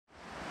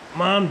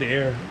Man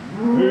dear,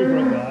 who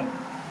brought that?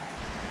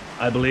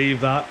 I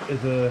believe that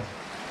is a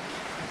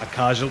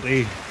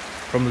casualty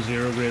from the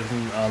zero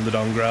grazing and the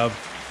dung grab.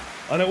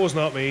 And it was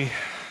not me.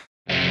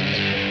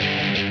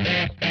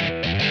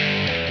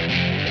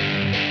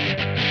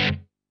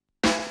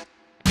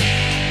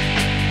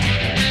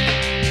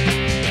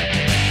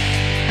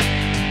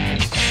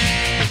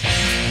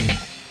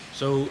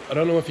 So I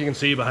don't know if you can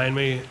see behind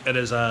me, it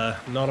is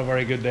not a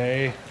very good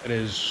day. It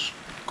is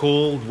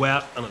cold,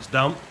 wet and it's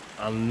damp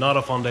and not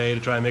a fun day to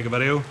try and make a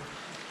video.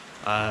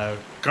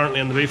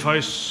 Currently in the beef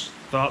house.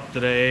 Thought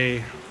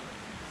today,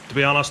 to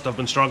be honest, I've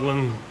been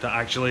struggling to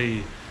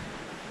actually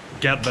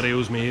get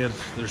videos made.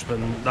 There's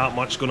been that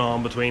much going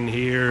on between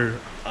here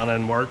and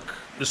in work.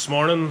 This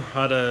morning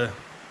had a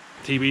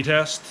TB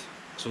test.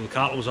 So the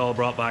cattle was all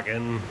brought back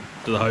in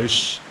to the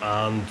house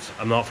and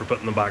I'm not for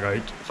putting them back out.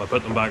 If I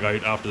put them back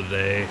out after the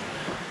day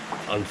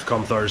and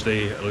come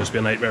Thursday, it'll just be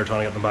a nightmare trying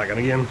to get them back in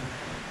again.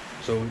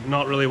 So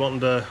not really wanting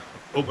to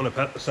open a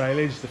pit of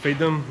silage to feed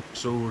them,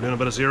 so we're doing a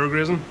bit of zero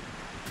grazing.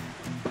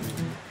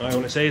 Now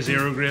when I say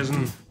zero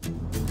grazing,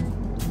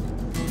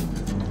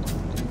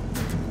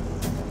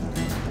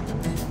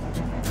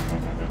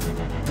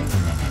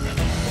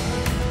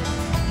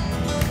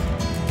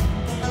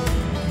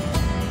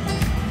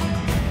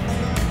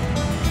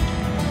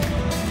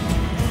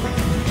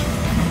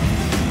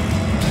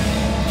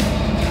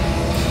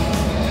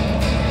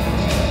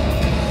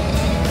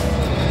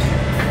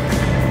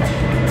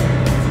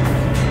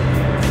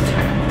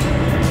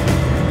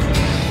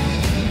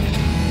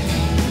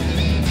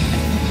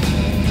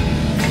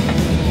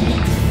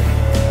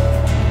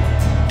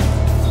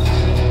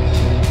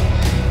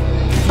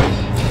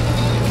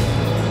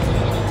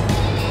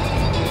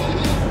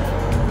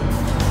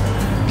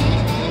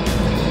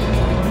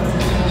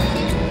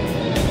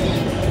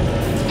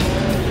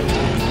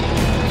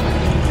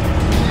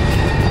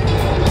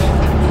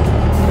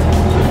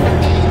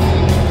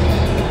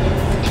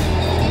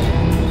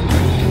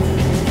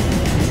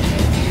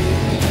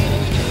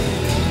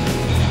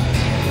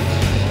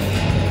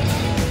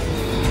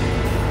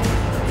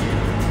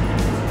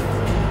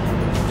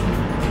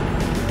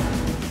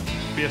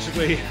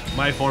 basically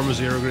my form of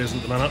zero grazing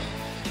at the minute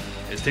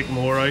is take the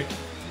mower out,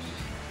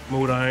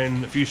 mow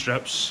down a few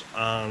strips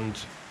and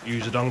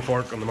use a dung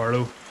fork on the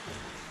Merlo.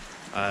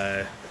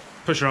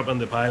 Push her up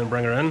into the pile and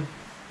bring her in.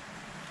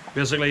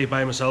 Basically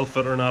by myself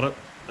footering at it.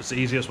 It's the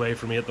easiest way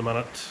for me at the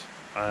minute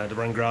to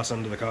bring grass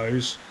into the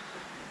cows.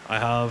 I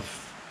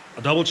have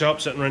a double chop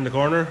sitting around the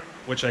corner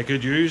which I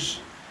could use.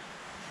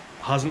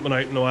 Hasn't been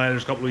out in a while.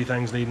 There's a couple of wee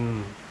things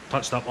needing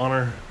touched up on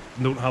her.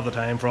 Don't have the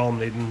time for all I'm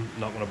needing.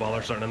 Not going to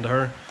bother starting into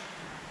her.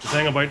 The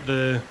thing about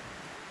the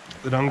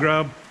dung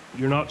grab,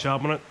 you're not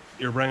chopping it,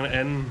 you're bringing it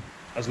in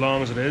as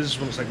long as it is.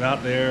 When it's like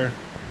that there,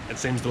 it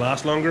seems to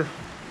last longer.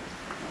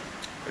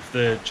 If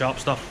the chop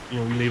stuff,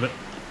 you leave it,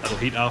 it'll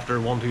heat after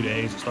 1-2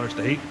 days, it starts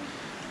to heat.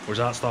 Whereas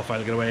that stuff,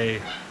 I'll get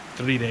away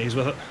 3 days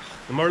with it.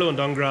 The Merlo and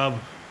dung grab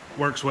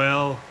works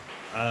well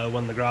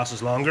when the grass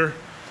is longer.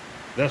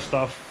 This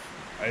stuff,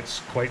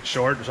 it's quite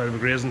short, it's out of a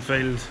grazing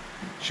field.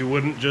 She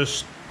wouldn't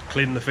just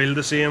clean the field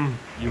the same,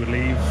 you would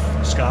leave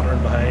scattering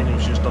behind,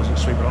 she just doesn't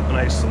sweep it up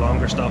nice. The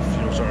longer stuff,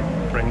 sort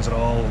of brings it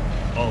all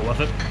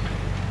with it.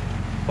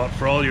 But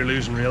for all you're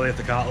losing really, if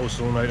the cattle was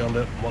thrown out on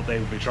it, what they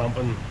would be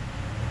tramping,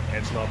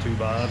 it's not too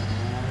bad.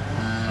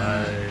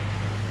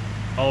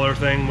 Other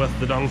thing with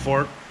the dung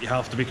fork, you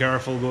have to be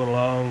careful going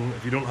along.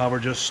 If you don't have her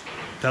just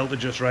tilted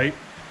just right,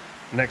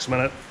 next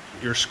minute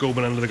you're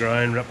scoping into the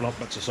ground, ripping up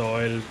bits of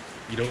soil.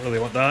 You don't really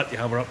want that. You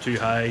have her up too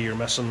high, you're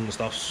missing, the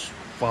stuff's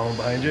falling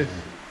behind you.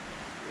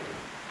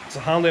 It's a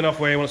handy enough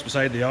way when it's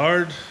beside the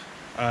yard.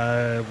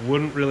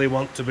 Wouldn't really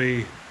want to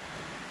be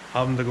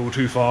having to go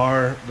too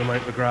far. The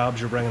amount of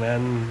grabs you're bringing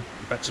in,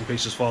 bits and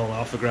pieces falling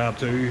off the grab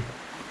too,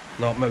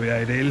 not maybe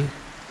ideal.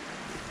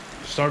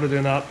 Started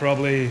doing that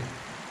probably a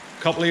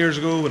couple of years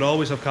ago. We'd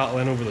always have cattle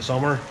in over the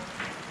summer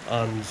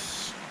and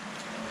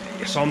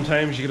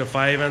sometimes you get a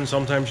 5 in,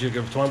 sometimes you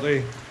give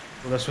 20.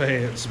 This way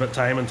it's a bit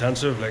time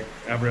intensive, like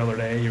every other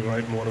day you go out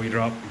and want a wee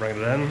drop and bring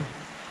it in.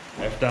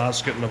 If Dad's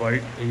scooting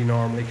about, he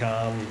normally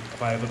can.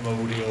 If I have it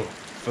mowed, he'll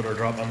foot or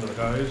drop into the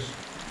cows.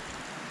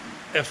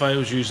 If I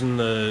was using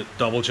the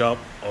double chop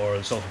or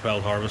the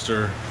self-propelled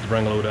harvester to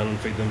bring a load in and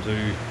feed them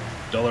to,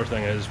 the other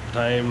thing is, by the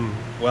time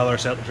weather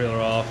set the trailer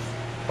off,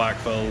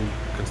 backfill,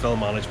 can still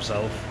manage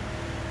myself.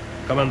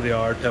 Come into the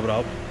yard, tip it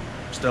up,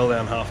 still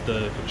then have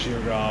to put a shear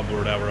grab or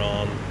whatever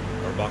on,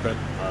 or bucket,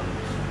 and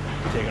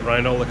take it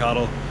round all the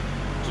cattle.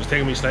 So it's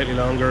taking me slightly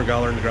longer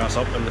gathering the grass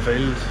up in the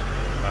field,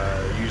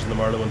 using the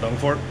Merlo and dung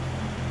fork.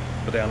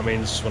 But then it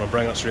means when I'm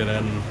bringing it straight in,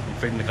 I'm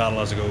feeding the cattle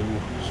as I go.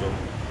 So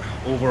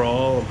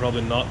overall, I'm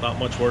probably not that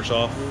much worse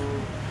off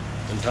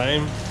in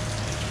time.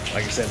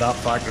 Like I said, that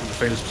factor in the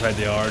fields beside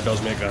the yard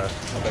does make a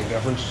big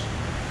difference.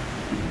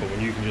 But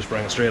when you can just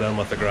bring it straight in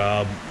with the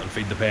grab and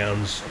feed the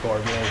pens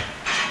accordingly,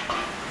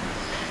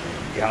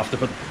 you have to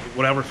put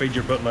whatever feed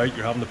you're putting out,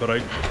 you're having to put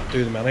out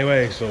to them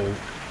anyway. So,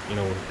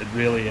 it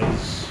really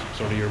is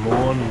sort of your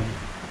mowing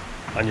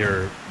and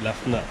your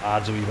lifting that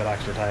adds a wee bit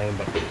extra time.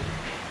 But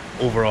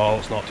overall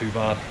it's not too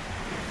bad.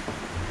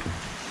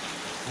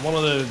 One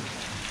of the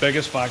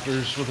biggest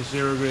factors with the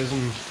zero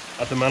grazing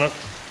at the minute,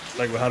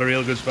 like we had a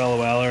real good spell of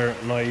weather,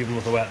 and now even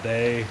with a wet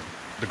day,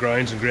 the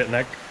ground's in great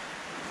nick,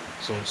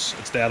 so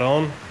it's dead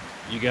on.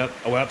 You get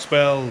a wet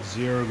spell,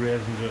 zero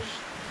grazing just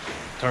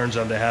turns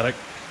into a headache,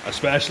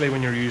 especially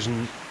when you're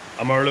using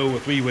a Merlo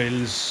with wee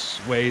wheels,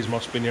 weighs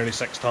must be nearly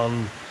 6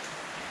 ton,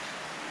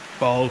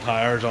 ball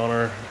tires on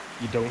her.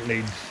 You don't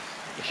need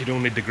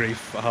the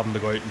grief of having to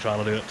go out and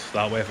trying to do it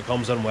that way. If it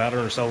comes in wetter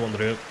and I still want to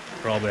do it,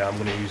 probably I'm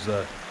going to use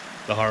the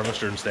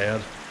harvester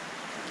instead.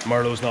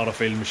 Merlo's not a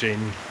field machine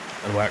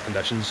in wet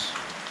conditions.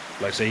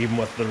 Like I say, even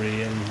with the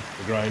rain,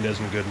 the ground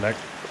isn't good nick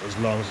as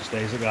long as it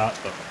stays like that,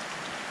 but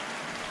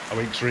a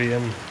week's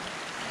rain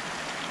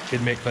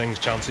could make things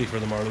chancy for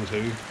the Merlo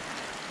too.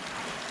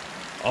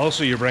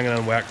 Also, you're bringing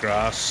in wet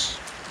grass.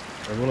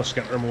 They're going to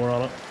skitter more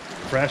on it.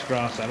 Fresh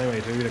grass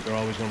anyway too, like they're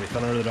always going to be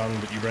thinner the dung,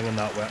 but you bring in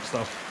that wet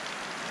stuff.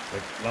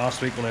 Like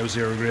last week when I was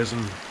zero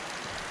grazing,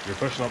 you're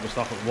pushing up the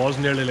stuff, it was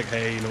nearly like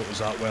hay, you know, it was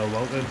that well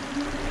wilted.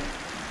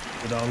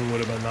 The dung would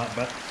have been that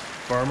bit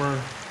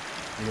firmer.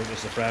 You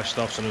notice the fresh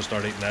stuff, so you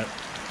start eating it.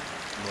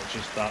 You know, it's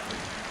just that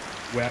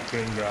wet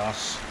green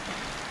grass.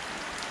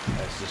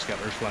 It's the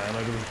skitters flying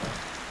out of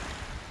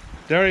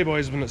it. Dairy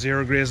boys have been at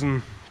zero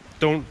grazing.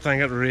 Don't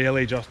think it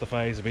really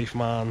justifies a beef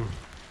man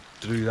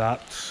to do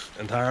that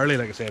entirely.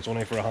 Like I say, it's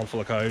only for a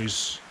handful of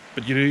cows,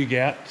 but you do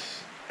get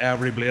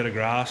every blade of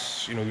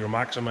grass. You know, you're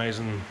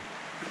maximising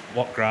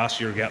what grass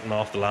you're getting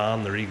off the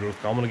land, the regrowth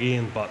coming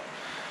again, but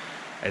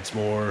it's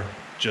more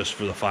just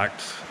for the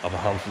fact of a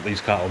handful of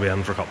these cattle being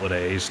in for a couple of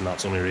days, and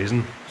that's the only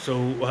reason.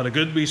 So we had a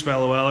good wee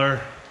spell of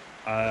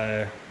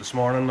weather this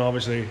morning,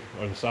 obviously,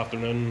 or this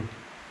afternoon.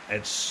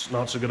 It's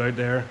not so good out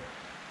there.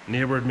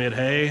 Neighbour had made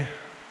hay,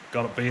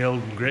 got it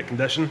baled in great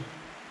condition,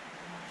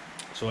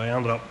 so I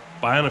ended up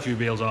buying a few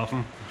bales off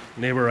him.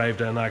 Neighbour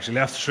arrived in, actually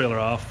left the trailer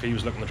off, he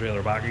was looking the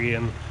trailer back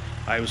again.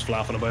 I was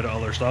flapping about at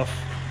other stuff.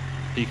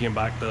 He came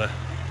back to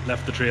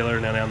lift the trailer,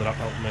 and then ended up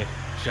helping me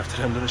shift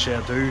it into the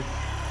shed too.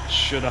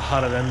 Should have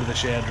had it into the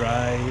shed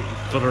dry,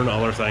 footer and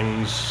other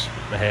things.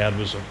 My head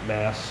was a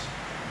mess.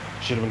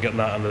 Should have been getting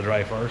that into the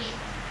dry first,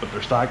 but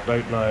they're stacked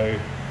out now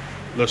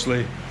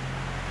loosely,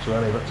 so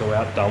any bits of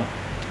wet damp.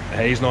 The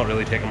hay's not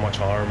really taking much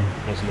harm.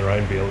 It's in the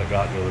round bale like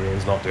that, you know, the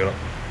rain's not doing it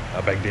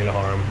a big deal of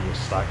harm. It's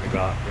stacked like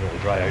that, you know, it'll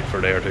dry out for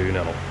a day or two, and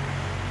then it'll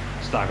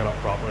stack it up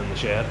proper in the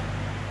shed.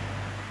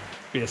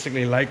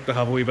 Basically like to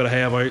have a wee bit of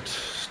hay about,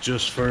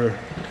 just for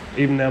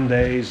even them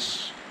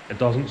days it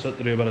doesn't sit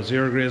to do a bit of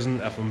zero grazing.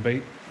 If I'm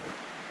beat,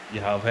 you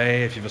have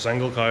hay. If you have a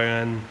single cow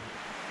in,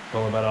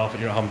 pull a bit off, and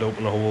you're not having to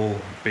open a whole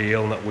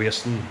bale and it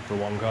wasting for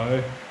one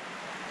cow.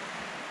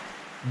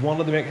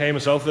 Wanted to make hay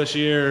myself this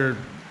year.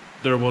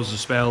 There was a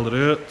spell to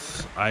do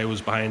it. I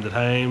was behind the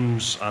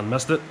times and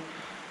missed it.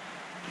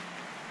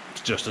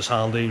 It's just as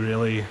handy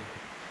really,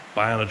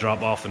 buying a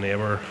drop off the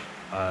neighbour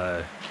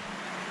and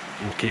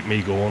keep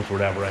me going for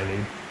whatever I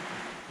need.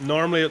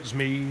 Normally it's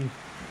me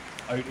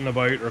out and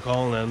about or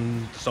calling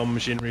in to some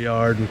machinery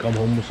yard and come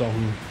home with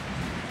something,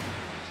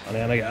 and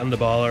then I get into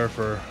bother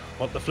for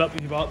what the flip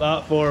you bought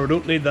that for. We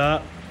don't need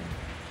that.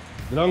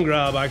 The dung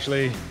grab,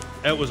 actually,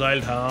 it was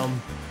Isle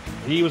Ham.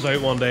 He was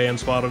out one day and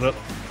spotted it,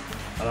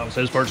 and that was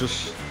his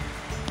purchase.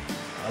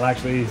 And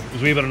actually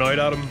was a wee bit annoyed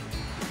at him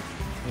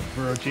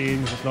for a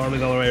change. It's normally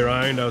the other way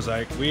around. I was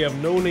like, we have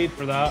no need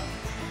for that.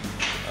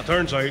 It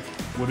turns out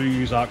we do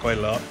use that quite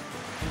a lot,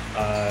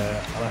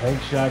 and I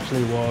think she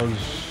actually was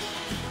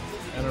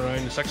in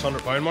around the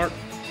 £600 mark.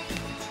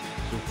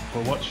 So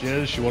for what she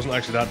is, she wasn't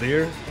actually that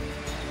dear.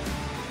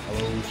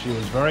 Although she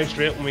was very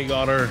straight when we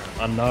got her,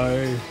 and now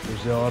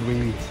there's the odd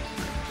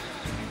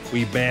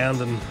wee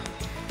bend and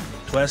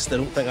twist. I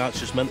don't think that's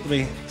just meant to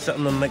be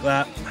sitting in like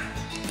that.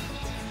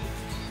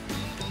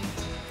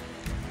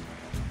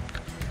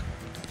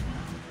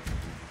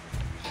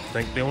 I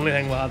think the only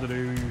thing we had to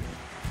do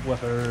with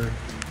her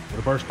with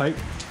a burst pipe,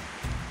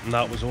 and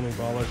that was only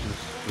polish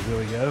to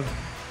really give.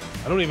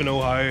 I don't even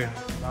know how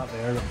that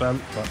there got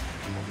bent, but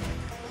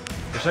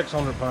for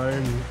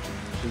 £600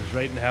 she's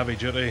right in heavy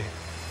duty.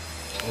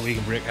 Well, we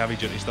can break heavy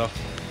duty stuff.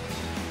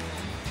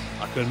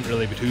 I couldn't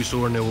really be too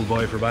sore in the old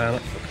boy for buying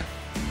it.